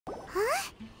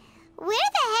Huh? Where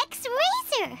the heck's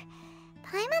Razor?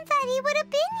 Paimon thought he would have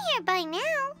been here by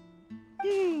now.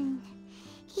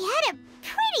 He had a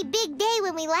pretty big day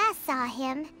when we last saw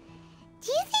him.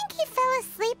 Do you think he fell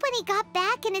asleep when he got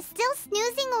back and is still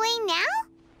snoozing away now?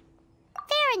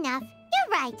 Fair enough.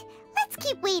 You're right. Let's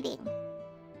keep waiting.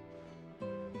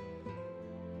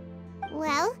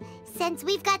 Well, since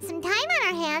we've got some time on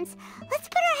our hands, let's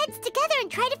put our heads together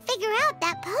and try to figure out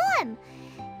that poem.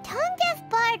 Tone-deaf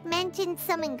Bard mentioned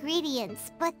some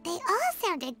ingredients, but they all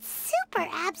sounded super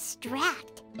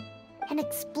abstract. An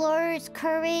explorer's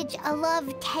courage, a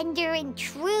love tender and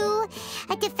true,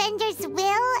 a defender's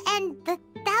will, and the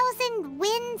 1,000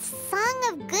 winds song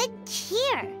of good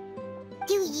cheer.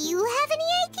 Do you have any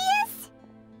ideas?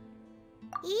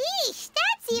 Eesh,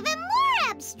 that's even more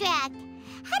abstract.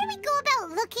 How do we go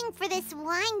about looking for this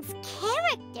wine's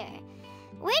character?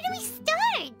 Where do we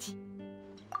start?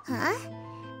 Huh?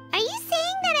 Are you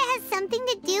saying that it has something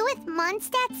to do with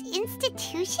Mondstadt's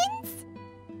institutions?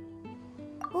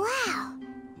 Wow,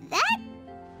 that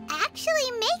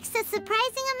actually makes a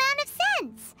surprising amount of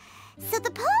sense. So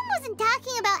the poem wasn't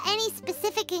talking about any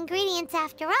specific ingredients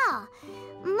after all.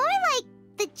 More like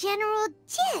the general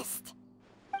gist.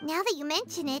 Now that you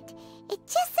mention it, it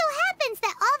just so happens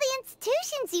that all the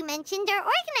institutions you mentioned are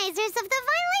organizers of the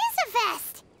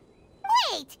Weinlesefest.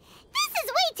 Wait, this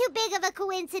is way too big of a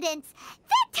coincidence.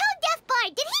 That tone-deaf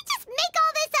bard, did he just make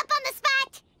all this up on the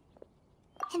spot?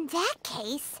 In that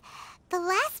case, the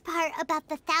last part about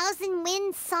the 1,000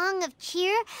 winds song of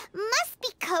cheer must be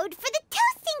code for the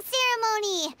toasting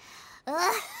ceremony.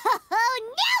 Oh,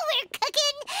 now we're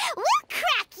cooking! We'll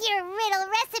crack your riddle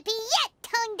recipe yet,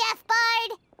 tone-deaf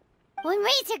bard! When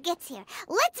Razor gets here,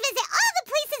 let's visit all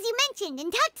the places you mentioned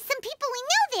and talk to some people we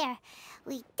know there.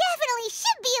 We definitely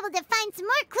should be able to find some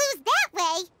more clues that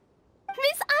way.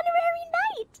 Miss Honorary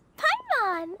Knight,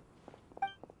 Paimon!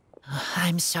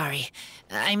 I'm sorry.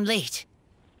 I'm late.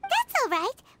 That's all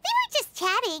right. We were just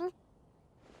chatting.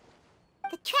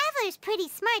 The Traveler's pretty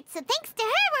smart, so thanks to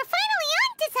her, we're finally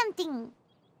on to something.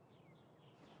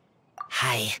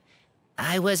 Hi.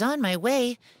 I was on my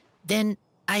way. Then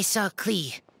I saw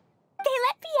Klee. They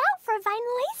let me out for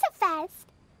Weinlesefest.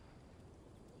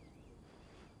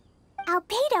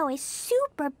 Albedo is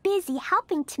super busy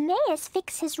helping Timaeus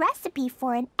fix his recipe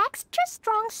for an extra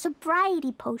strong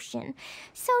sobriety potion,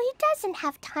 so he doesn't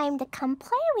have time to come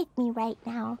play with me right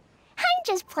now. I'm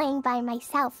just playing by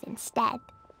myself instead.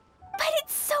 But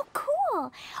it's so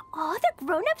cool! All the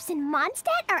grown-ups in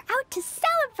Mondstadt are out to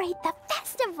celebrate the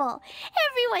festival.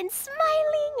 Everyone's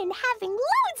smiling and having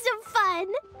loads of fun.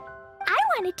 I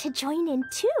wanted to join in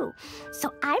too,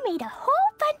 so I made a whole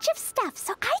bunch of stuff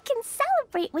so I can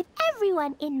celebrate with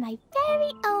everyone in my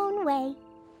very own way.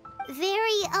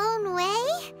 Very own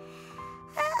way?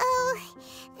 Uh-oh.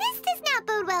 This does not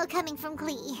bode well coming from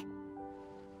Klee.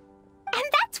 And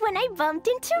that's when I bumped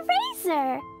into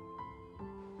Razor.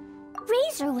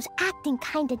 Razor was acting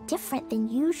kinda different than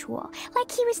usual,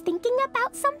 like he was thinking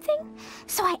about something.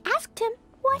 So I asked him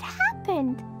what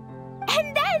happened.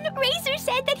 And then Razor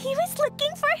said that he was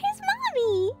looking for his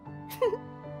mommy.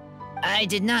 I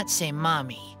did not say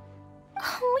mommy.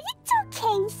 Oh, it's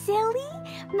okay, silly.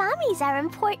 Mommies are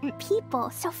important people,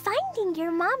 so finding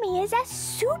your mommy is a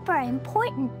super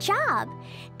important job.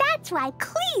 That's why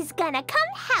Klee's gonna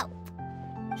come help.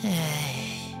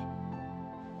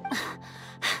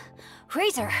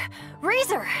 Razor!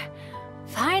 Razor!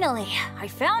 Finally, I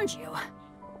found you.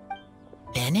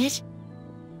 Bennett?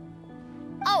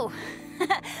 Oh,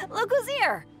 look who's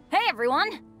here! Hey,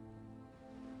 everyone!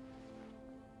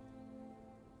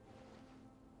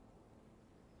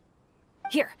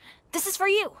 Here, this is for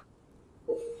you.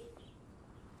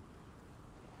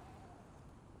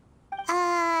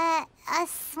 A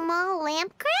small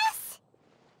lampgrass?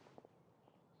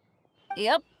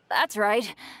 Yep, that's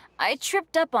right. I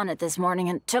tripped up on it this morning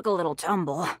and took a little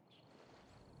tumble.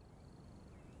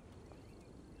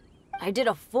 I did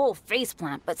a full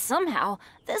faceplant, but somehow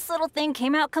this little thing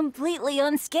came out completely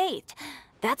unscathed.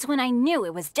 That's when I knew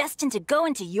it was destined to go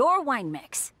into your wine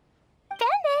mix.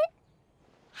 Bennett,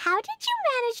 how did you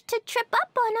manage to trip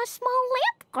up on a small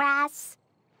lamp grass?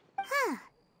 Huh.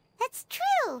 That's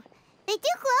true. They do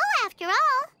glow after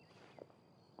all.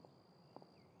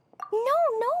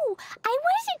 No, I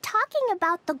wasn't talking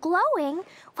about the glowing.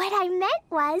 What I meant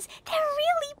was they're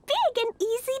really big and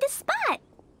easy to spot.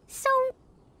 So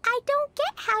I don't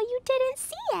get how you didn't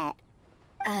see it.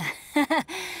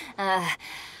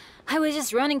 I was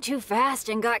just running too fast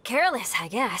and got careless, I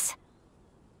guess.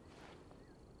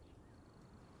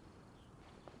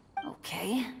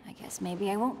 Okay, I guess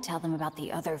maybe I won't tell them about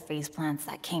the other faceplants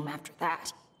that came after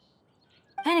that.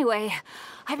 Anyway,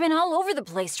 I've been all over the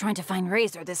place trying to find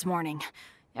Razor this morning.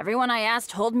 Everyone I asked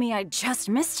told me I just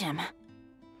missed him.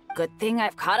 Good thing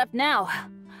I've caught up now.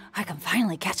 I can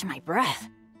finally catch my breath.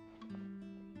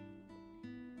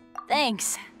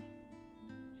 Thanks.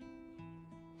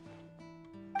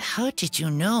 How did you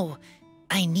know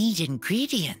I need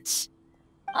ingredients?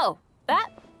 Oh, that?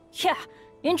 Yeah,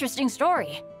 interesting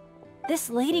story. This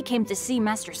lady came to see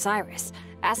Master Cyrus,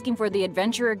 asking for the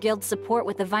Adventurer Guild's support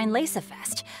with the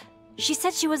Weinlesefest. She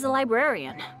said she was a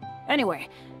librarian. Anyway,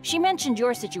 she mentioned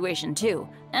your situation too,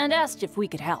 and asked if we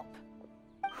could help.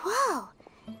 Whoa,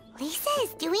 Lisa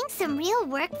is doing some real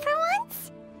work for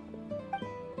once?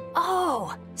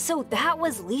 Oh, so that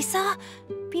was Lisa?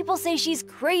 People say she's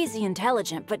crazy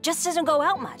intelligent, but just doesn't go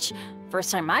out much.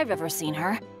 First time I've ever seen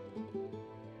her.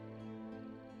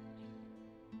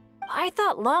 I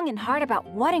thought long and hard about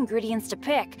what ingredients to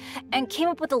pick, and came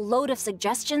up with a load of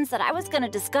suggestions that I was gonna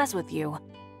discuss with you.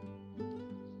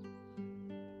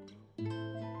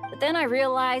 But then I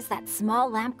realized that small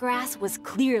lampgrass was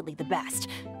clearly the best.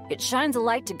 It shines a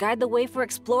light to guide the way for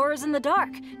explorers in the dark.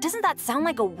 Doesn't that sound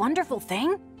like a wonderful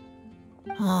thing?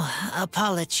 Oh,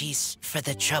 apologies for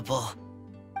the trouble.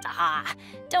 Ah,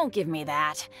 don't give me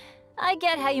that. I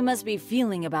get how you must be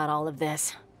feeling about all of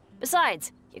this.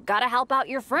 Besides, you gotta help out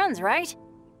your friends, right?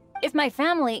 If my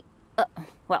family,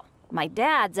 well, my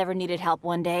dad's ever needed help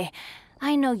one day,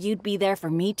 I know you'd be there for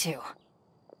me too.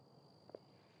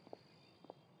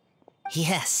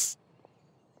 Yes.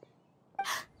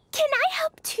 Can I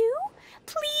help too?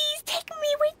 Please take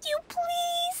me with you,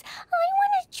 please. I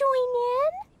want to join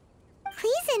in.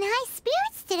 Klee's in high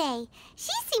spirits today.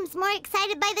 She seems more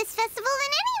excited by this festival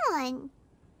than anyone.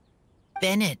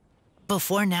 Bennett,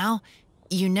 before now,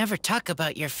 you never talk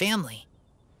about your family.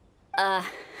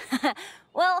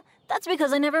 Well, that's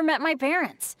because I never met my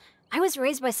parents. I was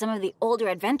raised by some of the older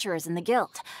adventurers in the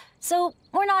guild, so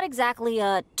we're not exactly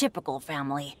a typical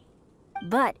family.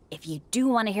 But if you do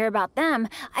want to hear about them,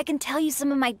 I can tell you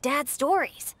some of my dad's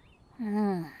stories.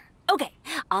 Okay,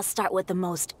 I'll start with the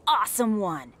most awesome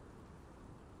one.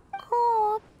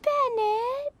 Oh,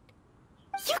 Bennett.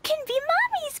 You can be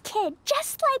Mommy's kid,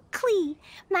 just like Klee.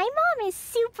 My mom is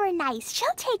super nice. She'll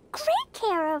take great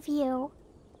care of you.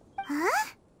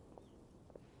 Huh?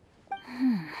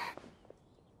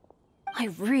 I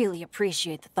really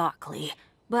appreciate the thought, Klee,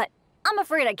 but I'm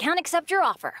afraid I can't accept your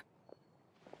offer.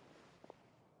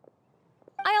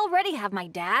 I already have my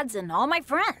dad's and all my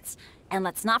friends. And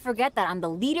let's not forget that I'm the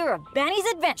leader of Benny's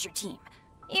adventure team.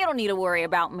 You don't need to worry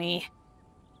about me.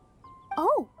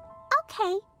 Oh,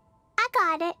 okay. I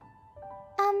got it.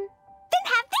 Then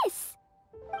have this.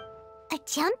 A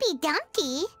Jumpy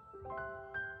Dumpty?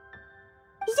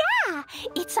 Yeah,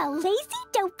 it's a lazy,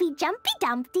 dopey, jumpy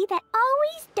dumpty that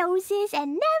always dozes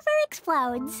and never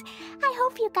explodes. I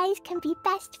hope you guys can be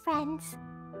best friends.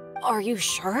 Are you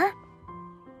sure?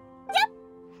 Yep.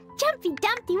 Jumpy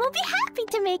Dumpty will be happy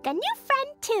to make a new friend,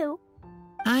 too.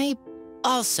 I'm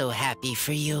also happy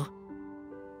for you.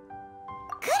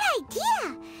 Good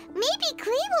idea! Maybe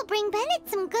Klee will bring Bennett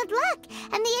some good luck,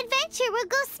 and the adventure will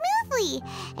go smoothly.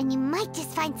 And you might just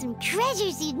find some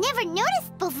treasures you'd never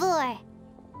noticed before.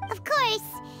 Of course,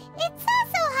 it's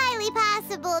also highly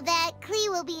possible that Klee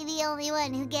will be the only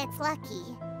one who gets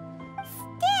lucky.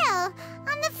 Still,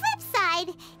 on the flip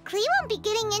side, Klee won't be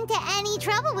getting into any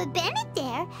trouble with Bennett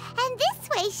there, and this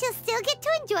way she'll still get to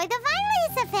enjoy the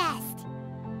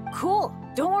Weinlesefest. Cool.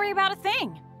 Don't worry about a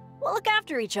thing. We'll look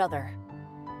after each other.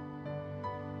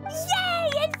 Yay!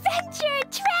 Adventure!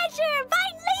 Treasure!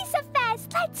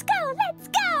 Weinlesefest! Let's go! Let's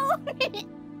go!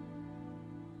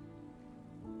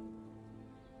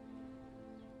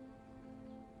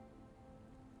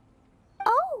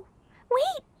 Oh,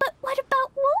 wait, but what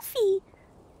about Wolfie?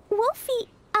 Wolfie,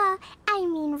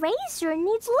 Razor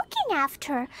needs looking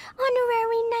after.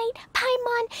 Honorary Knight,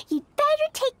 Paimon, you'd better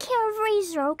take care of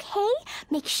Razor, okay?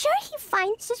 Make sure he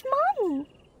finds his mommy.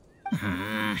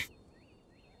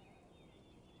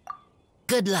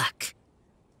 Good luck.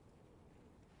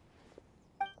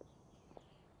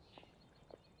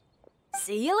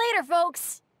 See you later,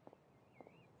 folks.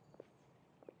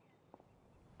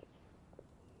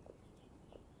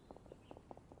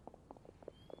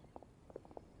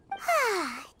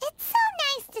 It's so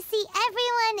nice to see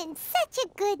everyone in such a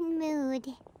good mood.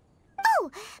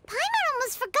 Oh, Paimon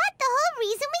almost forgot the whole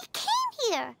reason we came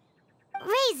here.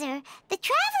 Razor, the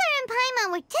Traveler and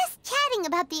Paimon were just chatting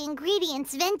about the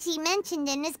ingredients Venti mentioned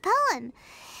in his poem.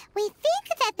 We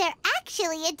think that they're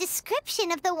actually a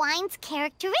description of the wine's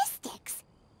characteristics.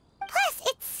 Plus,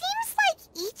 it seems like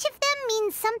each of them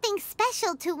means something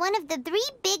special to one of the 3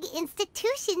 big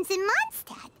institutions in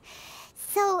Mondstadt.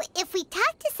 So if we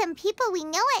talk to some people we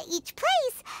know at each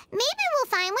place, maybe we'll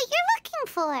find what you're looking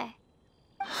for.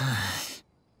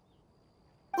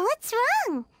 What's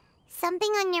wrong?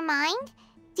 Something on your mind?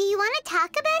 Do you want to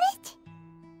talk about it?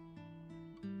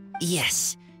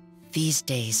 Yes. These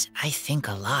days, I think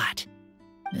a lot.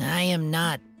 I am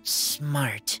not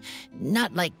smart,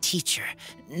 not like teacher,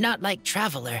 not like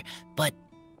traveler, but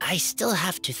I still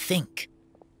have to think.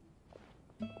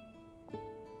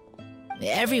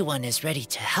 Everyone is ready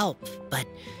to help, but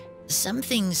some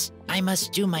things I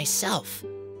must do myself.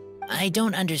 I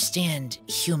don't understand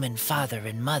human father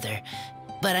and mother,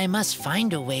 but I must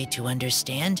find a way to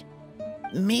understand.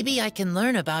 Maybe I can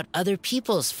learn about other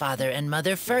people's father and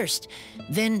mother first,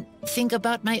 then think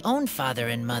about my own father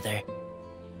and mother.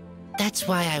 That's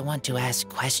why I want to ask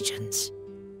questions.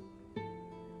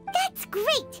 That's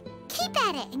great! Keep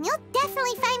at it, and you'll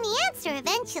definitely find the answer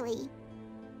eventually.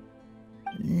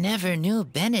 Never knew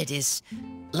Bennett is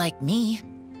like me.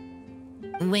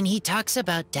 When he talks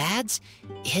about dads,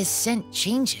 his scent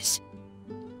changes.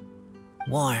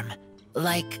 Warm,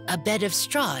 like a bed of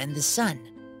straw in the sun.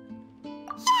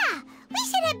 Yeah, we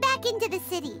should head back into the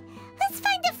city. Let's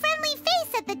find a friendly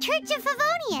face at the Church of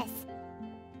Favonius.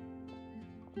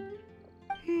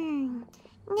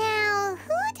 Now,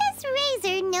 who does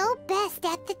Razor know best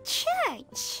at the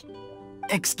church?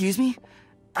 Excuse me?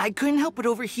 I couldn't help but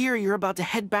overhear you're about to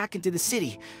head back into the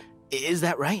city. Is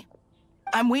that right?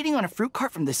 I'm waiting on a fruit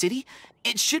cart from the city.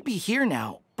 It should be here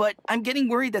now, but I'm getting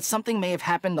worried that something may have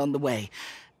happened on the way.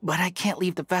 But I can't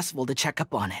leave the festival to check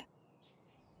up on it.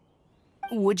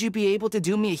 Would you be able to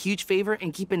do me a huge favor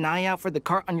and keep an eye out for the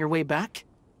cart on your way back?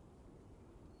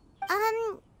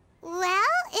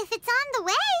 Well, if it's on the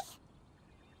way.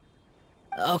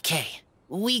 Okay,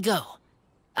 we go.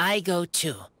 I go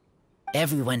too.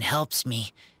 Everyone helps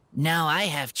me. Now I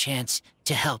have chance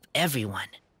to help everyone.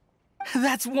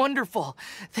 That's wonderful.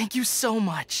 Thank you so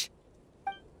much.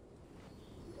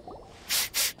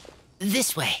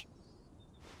 This way.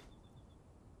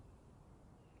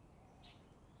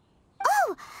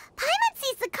 Oh, Paimon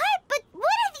sees the cart, but what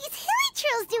are these hilly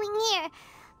trills doing here?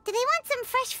 Do they want some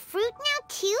fresh fruit now,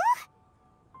 too?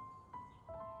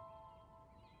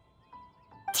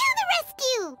 To the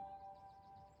rescue!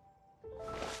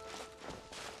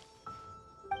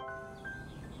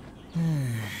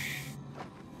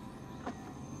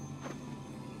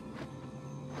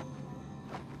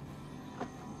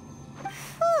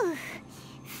 Whew.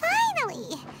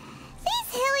 Finally! These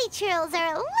hilly trills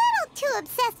are a little too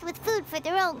obsessed with food for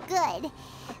their own good.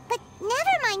 But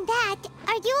never mind that.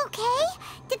 Are you okay?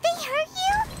 Did they hurt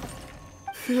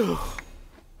you? Phew.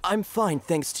 I'm fine,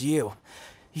 thanks to you.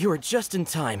 You were just in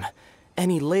time.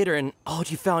 Any later and all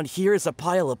you found here is a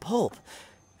pile of pulp.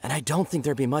 And I don't think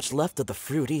there'd be much left of the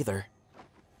fruit either.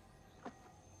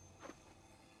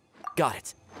 Got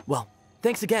it. Well,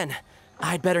 thanks again.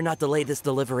 I'd better not delay this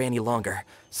delivery any longer.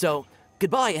 So,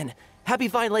 goodbye and happy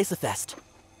Weinlesefest.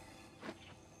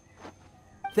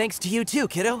 Thanks to you too,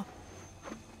 kiddo.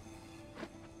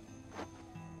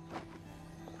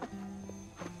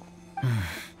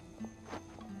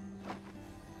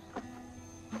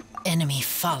 Enemy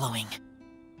following.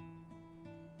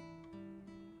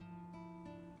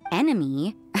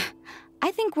 Enemy?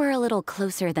 I think we're a little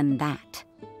closer than that.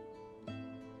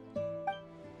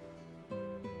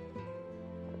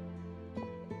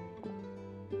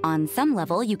 On some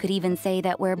level, you could even say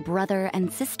that we're brother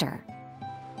and sister.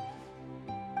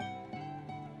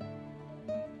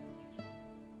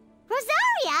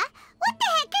 Rosaria? What the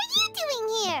heck are you doing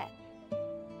here?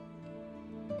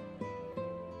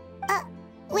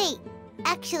 Wait.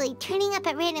 Actually, turning up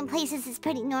at random places is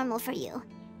pretty normal for you.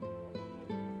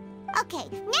 Okay,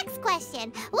 next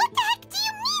question. What the heck do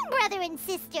you mean, brother and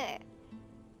sister?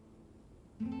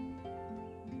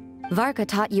 Varka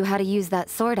taught you how to use that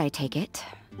sword, I take it.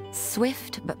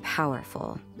 Swift but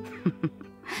powerful.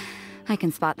 I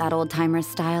can spot that old-timer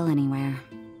style anywhere.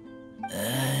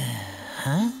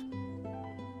 Huh?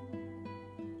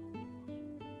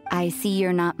 I see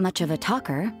you're not much of a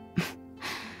talker.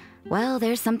 Well,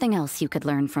 there's something else you could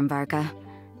learn from Varka.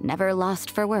 Never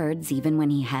lost for words, even when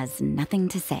he has nothing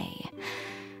to say.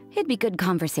 It'd be good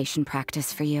conversation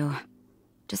practice for you.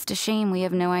 Just a shame we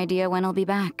have no idea when he'll be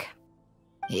back.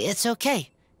 It's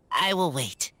okay. I will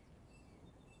wait.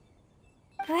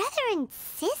 Brother and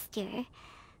sister?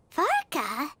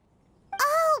 Varka?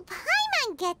 Oh,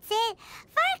 Paimon gets it.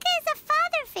 Varka is a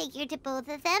father figure to both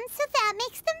of them, so that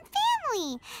makes them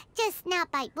family. Just not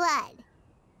by blood.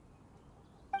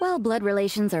 Well, blood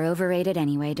relations are overrated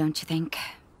anyway, don't you think?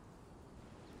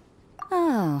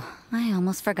 Oh, I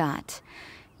almost forgot.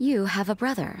 You have a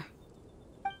brother.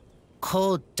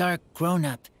 cold, dark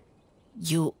grown-up,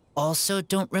 you also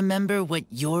don't remember what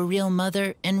your real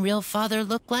mother and real father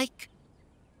look like?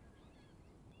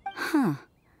 Huh.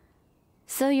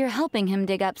 So you're helping him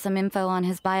dig up some info on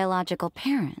his biological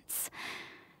parents,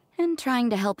 and trying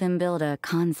to help him build a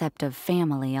concept of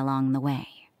family along the way.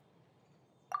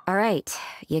 All right,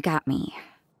 you got me.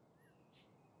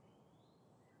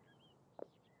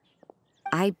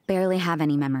 I barely have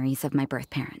any memories of my birth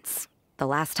parents. The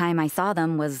last time I saw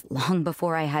them was long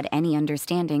before I had any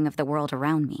understanding of the world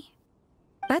around me.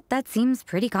 But that seems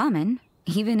pretty common.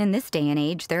 Even in this day and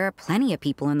age, there are plenty of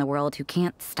people in the world who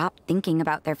can't stop thinking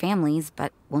about their families,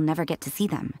 but will never get to see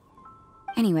them.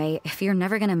 Anyway, if you're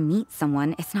never gonna meet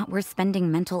someone, it's not worth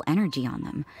spending mental energy on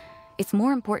them. It's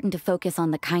more important to focus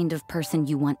on the kind of person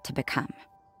you want to become.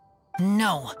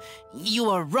 No, you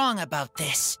are wrong about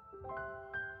this.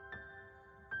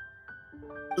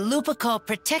 Lupical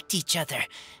protect each other.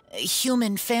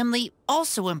 Human family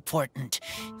also important.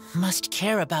 Must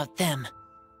care about them.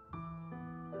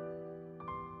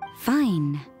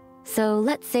 Fine. So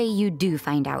let's say you do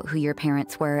find out who your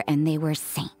parents were and they were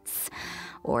saints.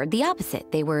 Or the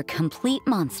opposite, they were complete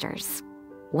monsters.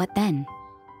 What then?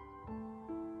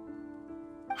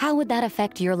 How would that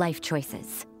affect your life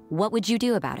choices? What would you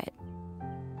do about it?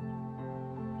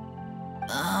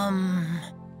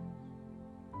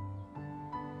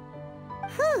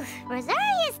 Whew,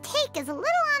 Rosaria's take is a little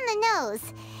on the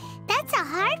nose. That's a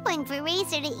hard one for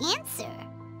Razor to answer.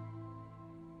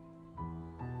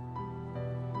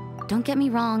 Don't get me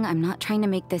wrong, I'm not trying to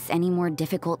make this any more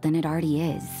difficult than it already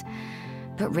is.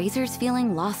 But Razor's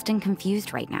feeling lost and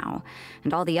confused right now,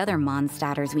 and all the other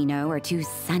Mondstadters we know are too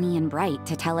sunny and bright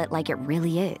to tell it like it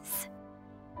really is.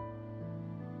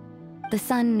 The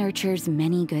sun nurtures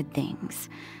many good things,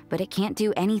 but it can't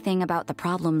do anything about the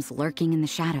problems lurking in the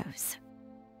shadows.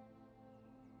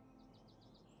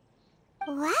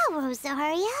 Wow,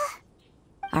 Rosaria.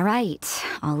 All right,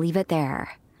 I'll leave it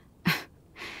there.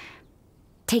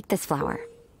 Take this flower.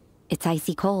 It's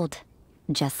icy cold,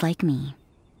 just like me.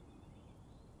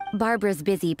 Barbara's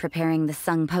busy preparing the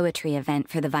sung poetry event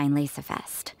for the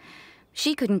Weinlesefest.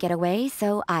 She couldn't get away,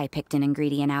 so I picked an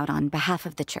ingredient out on behalf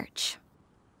of the church.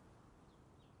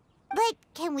 But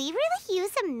can we really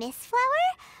use a mist flower?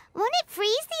 Won't it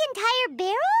freeze the entire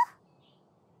barrel?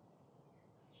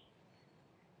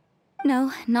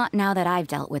 No, not now that I've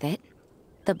dealt with it.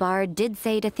 The bard did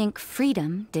say to think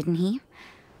freedom, didn't he?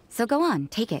 So go on,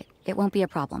 take it. It won't be a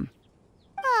problem.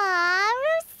 Aw,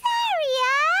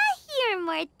 Rosaria! You're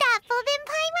more thoughtful than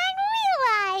Paimon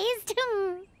realized.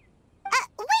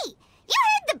 Wait! You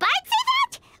heard the bard say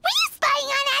that? Were you spying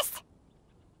on us?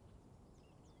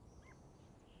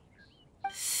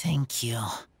 Thank you.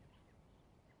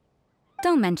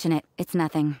 Don't mention it. It's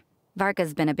nothing.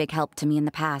 Varka's been a big help to me in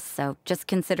the past, so just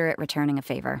consider it returning a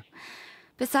favor.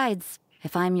 Besides,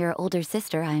 if I'm your older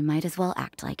sister, I might as well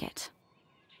act like it.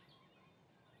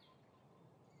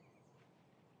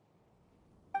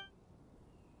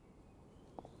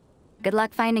 Good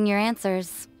luck finding your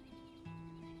answers.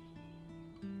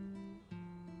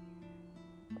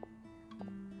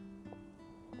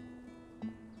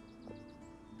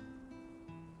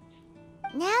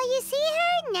 Now you see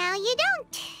her, now you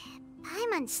don't.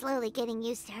 Paimon's slowly getting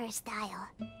used to her style.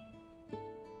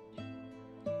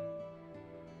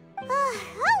 Oh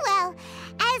well,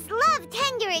 as love,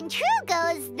 tender, and true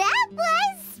goes, that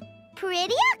was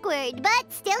pretty awkward,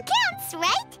 but still counts,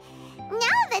 right?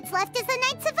 Now that's left is the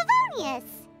Knights of Favonius.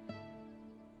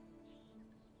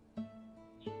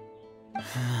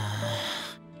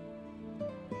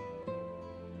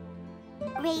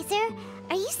 Razor,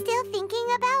 are you still thinking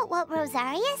about what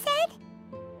Rosaria said?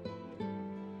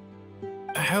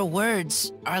 Her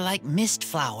words are like mist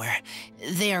flower.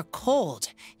 They are cold,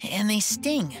 and they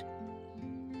sting.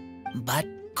 But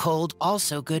cold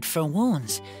also good for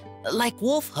wounds, like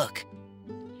wolfhook.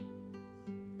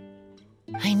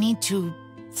 I need to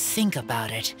think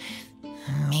about it.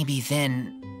 Maybe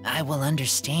then I will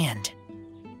understand.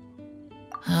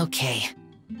 Okay.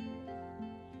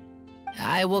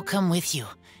 I will come with you.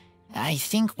 I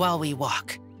think while we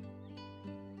walk.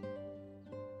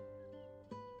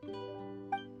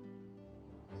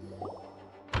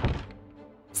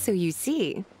 So you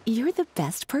see, you're the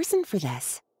best person for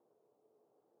this.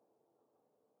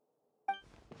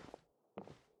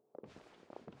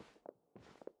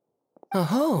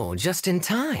 Oh, just in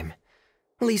time.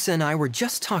 Lisa and I were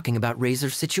just talking about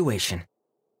Razor's situation.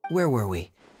 Where were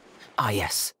we? Ah,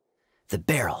 yes. The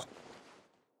barrel.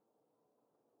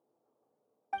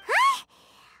 Huh?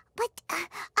 But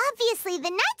obviously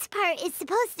the knight's part is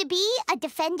supposed to be a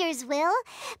defender's will.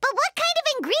 But what kind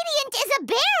of ingredient is a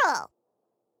barrel?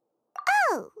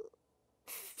 Oh,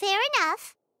 fair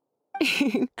enough.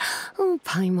 Oh,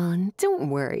 Paimon, don't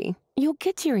worry. You'll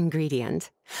get your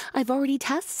ingredient. I've already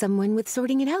tasked someone with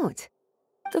sorting it out.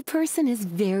 The person is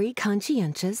very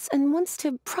conscientious and wants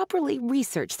to properly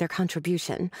research their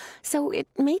contribution, so it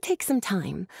may take some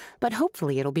time, but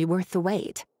hopefully it'll be worth the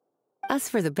wait. As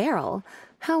for the barrel,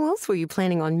 how else were you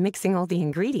planning on mixing all the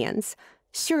ingredients?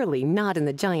 Surely not in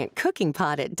the giant cooking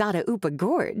pot at Dada Upa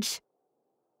Gorge.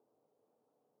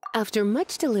 After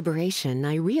much deliberation,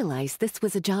 I realized this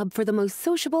was a job for the most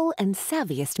sociable and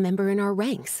savviest member in our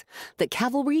ranks, the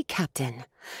cavalry captain.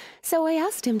 So I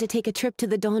asked him to take a trip to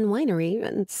the Dawn Winery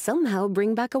and somehow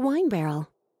bring back a wine barrel.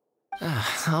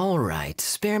 All right,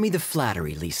 spare me the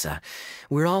flattery, Lisa.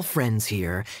 We're all friends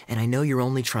here, and I know you're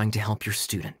only trying to help your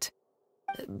student.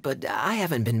 But I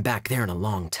haven't been back there in a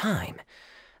long time.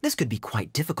 This could be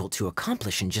quite difficult to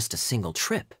accomplish in just a single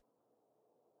trip.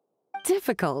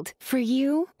 Difficult? For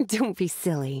you? Don't be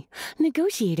silly.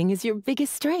 Negotiating is your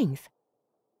biggest strength.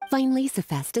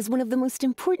 Weinlesefest is one of the most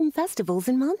important festivals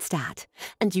in Mondstadt,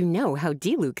 and you know how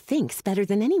Diluc thinks better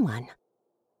than anyone.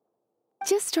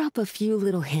 Just drop a few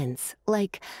little hints,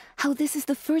 like how this is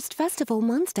the first festival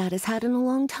Mondstadt has had in a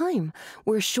long time.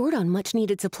 We're short on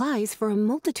much-needed supplies for a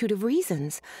multitude of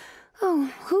reasons.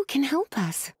 Oh, who can help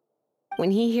us?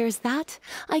 When he hears that,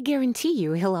 I guarantee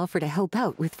you he'll offer to help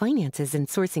out with finances and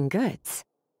sourcing goods.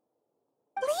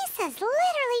 Lisa's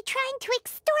literally trying to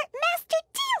extort Master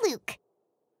Diluc.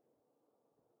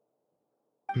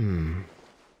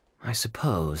 I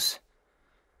suppose.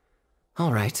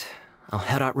 All right, I'll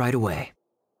head out right away.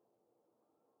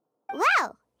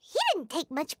 Wow, he didn't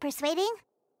take much persuading.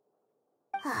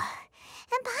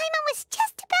 And Paimon was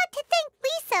just about to thank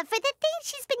Lisa for the things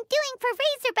she's been doing for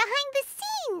Razor behind the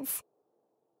scenes.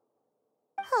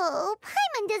 Oh,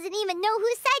 Paimon doesn't even know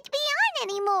whose side to be on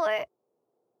anymore.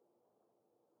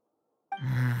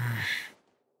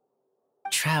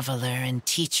 Traveler and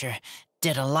teacher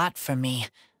did a lot for me.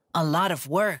 A lot of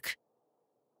work.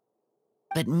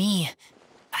 But me,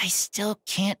 I still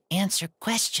can't answer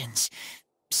questions.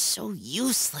 So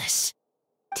useless.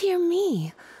 Dear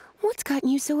me, what's gotten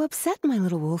you so upset, my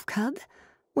little wolf cub?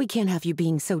 We can't have you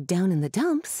being so down in the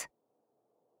dumps.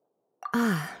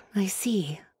 Ah, I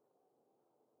see.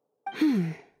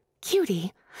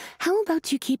 Cutie, how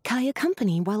about you keep Kaeya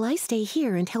company while I stay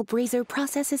here and help Razor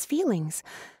process his feelings?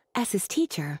 As his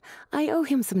teacher, I owe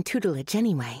him some tutelage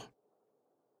anyway.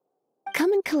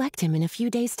 Come and collect him in a few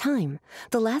days' time.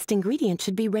 The last ingredient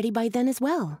should be ready by then as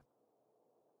well.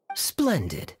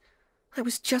 Splendid. I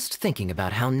was just thinking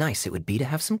about how nice it would be to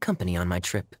have some company on my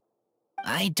trip.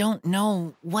 I don't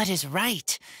know what is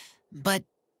right, but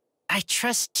I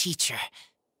trust teacher.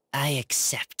 I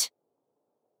accept.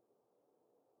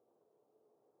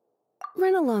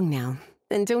 Run along now,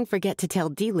 and don't forget to tell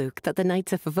Diluc that the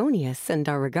Knights of Favonius send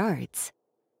our regards.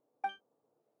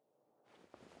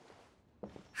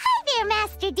 Hi there,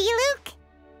 Master Diluc.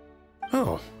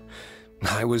 Oh,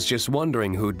 I was just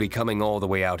wondering who'd be coming all the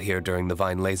way out here during the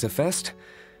Weinlesefest.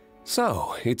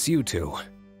 So, it's you two.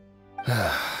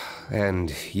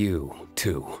 And you,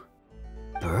 too.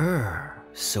 Brr,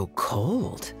 so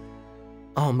cold.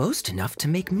 Almost enough to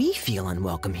make me feel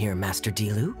unwelcome here, Master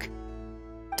Diluc.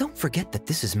 Don't forget that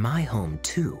this is my home,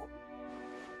 too.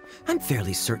 I'm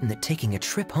fairly certain that taking a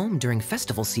trip home during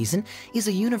festival season is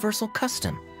a universal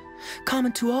custom,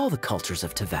 common to all the cultures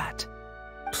of Teyvat.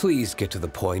 Please get to the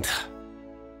point.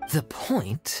 The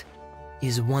point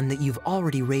is one that you've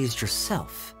already raised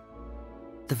yourself.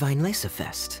 The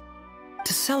Weinlesefest.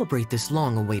 To celebrate this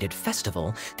long-awaited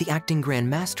festival, the Acting Grand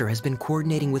Master has been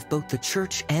coordinating with both the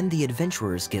Church and the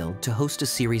Adventurers Guild to host a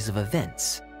series of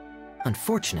events.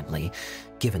 Unfortunately,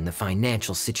 given the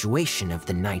financial situation of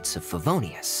the Knights of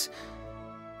Favonius,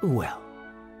 well,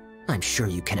 I'm sure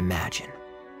you can imagine.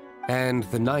 And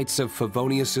the Knights of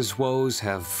Favonius's woes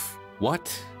have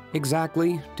what,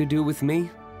 exactly, to do with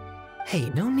me? Hey,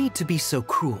 no need to be so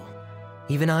cruel.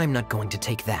 Even I'm not going to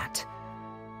take that.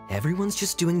 Everyone's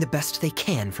just doing the best they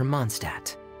can for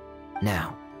Mondstadt.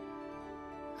 Now,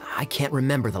 I can't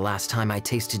remember the last time I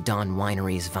tasted Dawn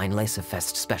Winery's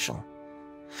Weinlesefest special.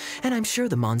 And I'm sure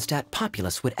the Mondstadt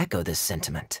populace would echo this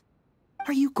sentiment.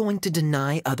 Are you going to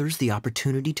deny others the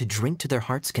opportunity to drink to their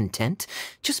heart's content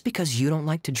just because you don't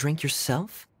like to drink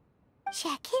yourself?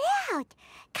 Check it out.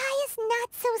 Kaeya's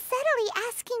not so subtly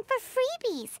asking for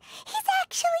freebies. He's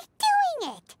actually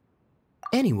doing it.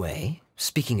 Anyway,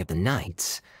 speaking of the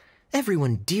Knights,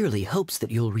 everyone dearly hopes that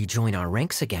you'll rejoin our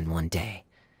ranks again one day.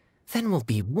 Then we'll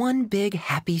be one big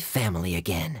happy family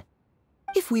again.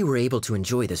 If we were able to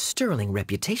enjoy the sterling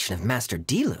reputation of Master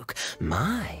Diluc,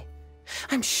 my,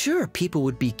 I'm sure people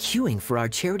would be queuing for our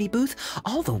charity booth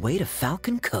all the way to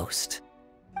Falcon Coast.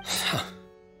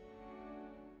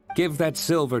 Give that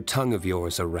silver tongue of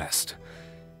yours a rest.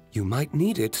 You might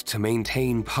need it to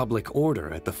maintain public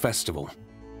order at the festival.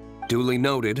 Duly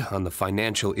noted on the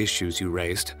financial issues you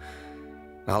raised.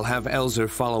 I'll have Elzer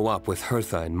follow up with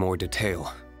Hertha in more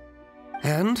detail.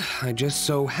 And I just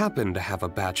so happen to have a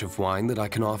batch of wine that I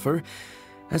can offer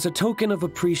as a token of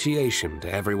appreciation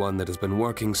to everyone that has been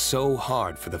working so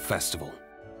hard for the festival.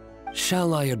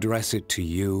 Shall I address it to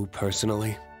you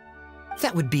personally?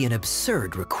 That would be an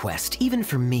absurd request, even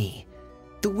for me.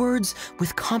 The words,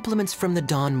 "with compliments from the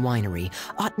Dawn Winery,"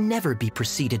 ought never be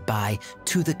preceded by,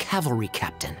 "to the cavalry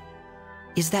captain."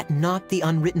 Is that not the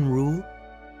unwritten rule?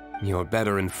 You're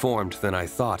better informed than I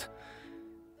thought.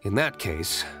 In that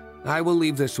case, I will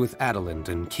leave this with Adelind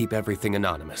and keep everything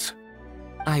anonymous.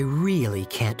 I really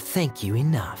can't thank you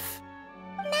enough.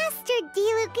 Master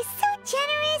Diluc is so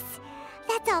generous.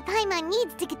 That's all Paimon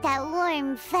needs to get that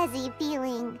warm, fuzzy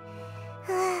feeling.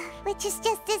 Which is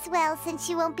just as well, since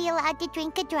you won't be allowed to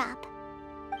drink a drop.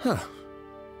 Huh.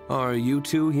 Are you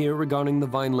two here regarding the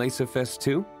Weinlesefest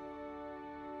too?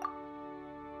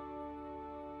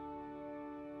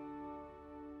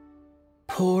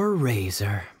 Poor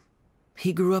Razor.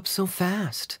 He grew up so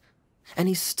fast, and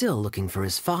he's still looking for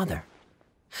his father.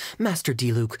 Master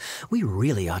Diluc, we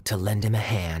really ought to lend him a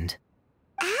hand.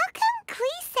 How come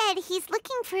Klee said he's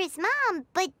looking for his mom,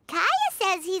 but kaeya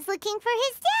says he's looking for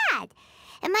his dad?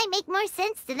 It might make more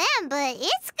sense to them, but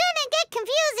it's gonna get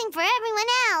confusing for everyone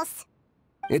else.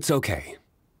 It's okay.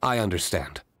 I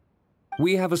understand.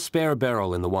 We have a spare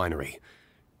barrel in the winery.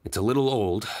 It's a little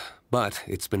old, but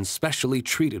it's been specially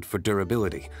treated for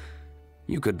durability.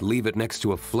 You could leave it next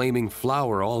to a flaming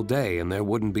flower all day and there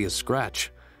wouldn't be a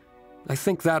scratch. I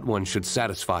think that one should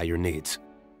satisfy your needs.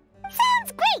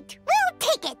 Sounds great! We'll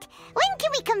take it! When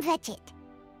can we come fetch it?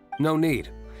 No need.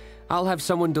 I'll have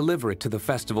someone deliver it to the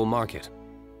festival market.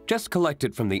 Just collect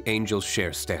it from the Angel's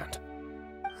Share stand.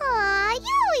 Aw,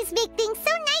 you always make things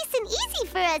so nice and easy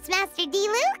for us, Master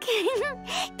Diluc.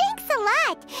 Thanks a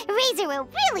lot. Razor will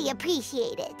really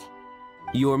appreciate it.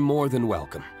 You're more than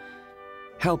welcome.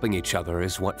 Helping each other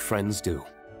is what friends do.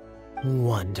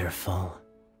 Wonderful.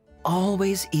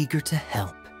 Always eager to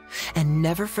help, and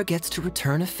never forgets to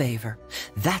return a favor.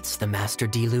 That's the Master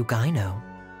Diluc I know.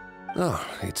 Oh,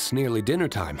 it's nearly dinner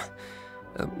time.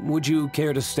 Would you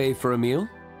care to stay for a meal?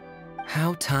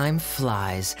 How time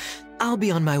flies. I'll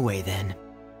be on my way then.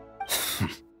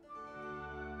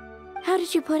 How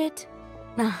did you put it?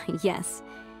 Ah, yes.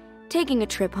 Taking a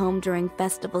trip home during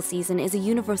festival season is a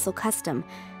universal custom,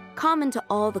 common to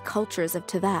all the cultures of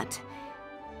Teyvat.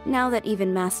 Now that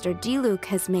even Master Diluc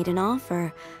has made an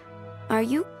offer, are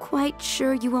you quite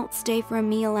sure you won't stay for a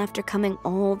meal after coming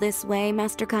all this way,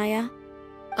 Master Kaeya?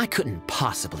 I couldn't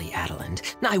possibly,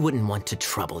 Adelind. I wouldn't want to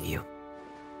trouble you.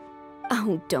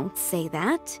 Oh, don't say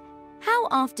that. How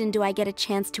often do I get a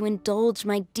chance to indulge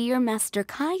my dear Master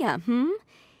Kaeya,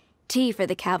 Tea for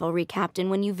the cavalry captain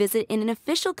when you visit in an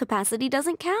official capacity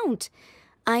doesn't count.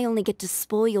 I only get to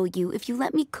spoil you if you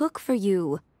let me cook for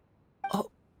you.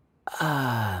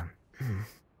 Well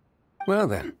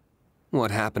then,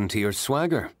 what happened to your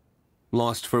swagger?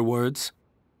 Lost for words?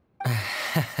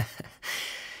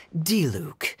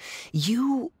 Diluc,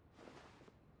 you...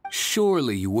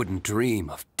 Surely you wouldn't dream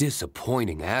of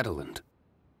disappointing Adelind.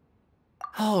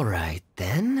 All right,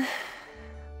 then.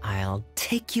 I'll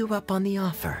take you up on the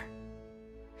offer.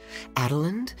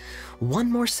 Adelind,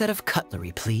 one more set of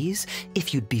cutlery, please,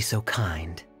 if you'd be so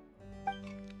kind.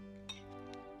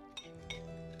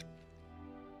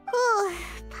 Ooh,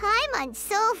 Paimon's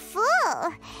so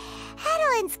full.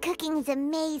 Adelind's cooking's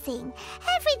amazing.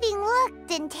 Everything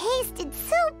looked and tasted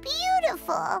so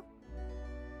beautiful.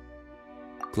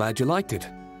 Glad you liked it.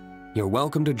 You're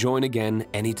welcome to join again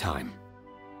anytime.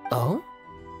 Oh?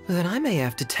 Then I may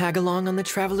have to tag along on the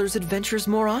Traveler's Adventures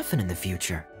more often in the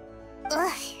future.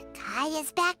 Ugh,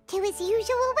 Kaeya's back to his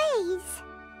usual ways.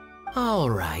 All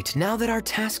right, now that our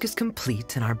task is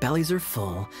complete and our bellies are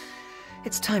full,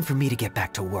 it's time for me to get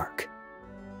back to work.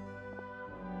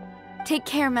 Take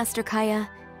care, Master Kaeya.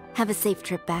 Have a safe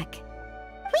trip back.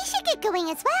 We should get going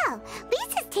as well.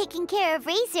 Lisa's taking care of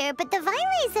Razor, but the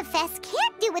Weinlesefest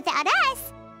can't do without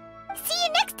us. See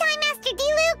you next time, Master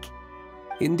Diluc!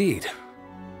 Indeed.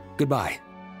 Goodbye.